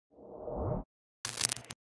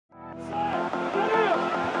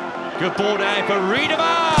Good ball now for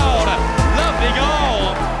Riedewald. Lovely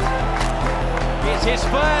goal. It's his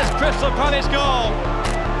first Crystal Palace goal.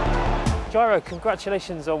 Jairo,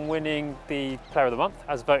 congratulations on winning the Player of the Month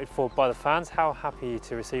as voted for by the fans. How happy are you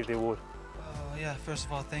to receive the award? Yeah, first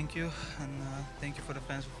of all, thank you, and thank you for the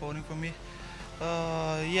fans for voting for me.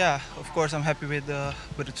 Yeah, of course, I'm happy with a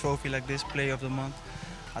trophy like this, Player of the Month.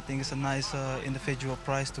 I think it's a nice individual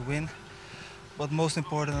prize to win. But most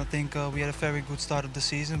important, I think we had a very good start of the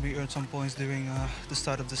season. We earned some points during the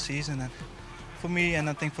start of the season, and for me, and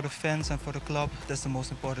I think for the fans and for the club, that's the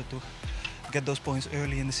most important, to get those points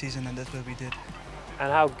early in the season, and that's what we did.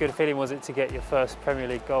 And how good a feeling was it to get your first Premier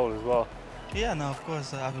League goal as well? Yeah, no, of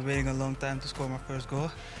course. I've been waiting a long time to score my first goal.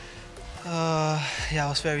 Yeah, I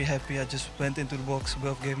was very happy. I just went into the box.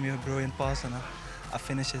 Wilf gave me a brilliant pass, and I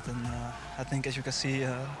finished it. And I think, as you can see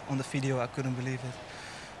on the video, I couldn't believe it.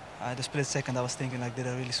 At a split second, I was thinking, like, did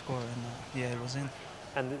I really score? And yeah, it was in.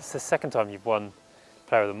 And it's the second time you've won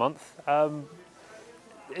Player of the Month.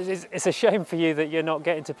 It's a shame for you that you're not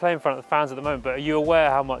getting to play in front of the fans at the moment, but are you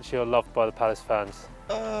aware how much you're loved by the Palace fans?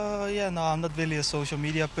 Yeah, no, I'm not really a social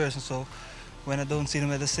media person, so when I don't see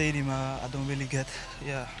them at the stadium, I don't really get,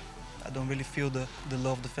 I don't really feel the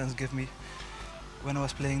love the fans give me when I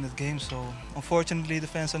was playing that game. So unfortunately, the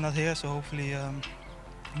fans are not here, so hopefully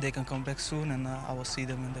they can come back soon, and I will see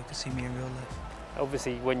them and they can see me in real life.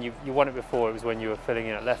 Obviously, when you won it before, it was when you were filling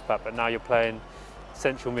in at left back, but now you're playing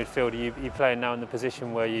central midfield. Are you playing now in the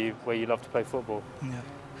position where you love to play football?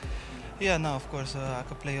 Yeah, no, of course. I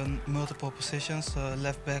could play on multiple positions.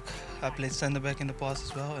 Left back, I played centre back in the past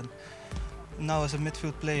as well, and now as a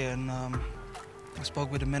midfield player. And I spoke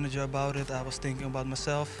with the manager about it. I was thinking about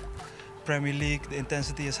myself. Premier League, the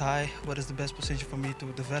intensity is high. What is the best position for me to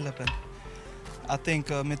develop? And I think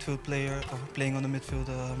a midfield player, or playing on the midfield,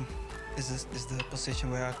 is the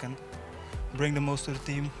position where I can bring the most to the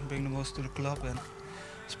team, bring the most to the club. And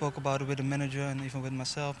spoke about it with the manager and even with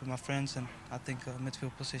myself, with my friends, and I think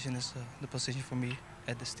midfield position is the position for me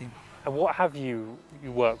at this team. And what have you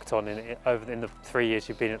worked on in the 3 years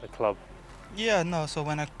you've been at the club? Yeah, no. So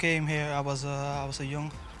when I came here, I was a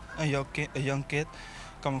young kid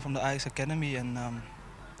coming from the Ajax Academy, and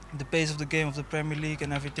the pace of the game of the Premier League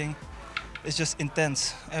and everything is just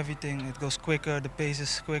intense. Everything, it goes quicker, the pace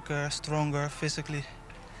is quicker, stronger physically.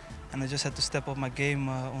 And I just had to step up my game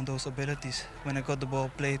on those abilities. When I got the ball,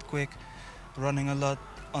 played quick, running a lot,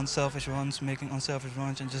 unselfish runs, making unselfish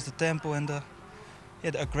runs, and just the tempo and the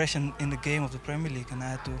aggression in the game of the Premier League. And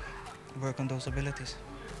I had to work on those abilities.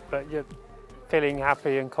 But you're feeling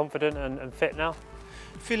happy and confident and fit now?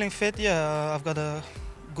 Feeling fit, yeah. I've got a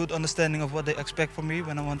good understanding of what they expect from me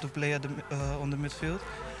when I want to play at on the midfield.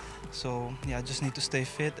 So yeah, I just need to stay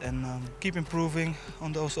fit and keep improving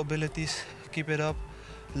on those abilities, keep it up.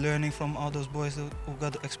 Learning from all those boys who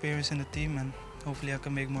got experience in the team, and hopefully I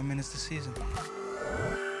can make more minutes this season.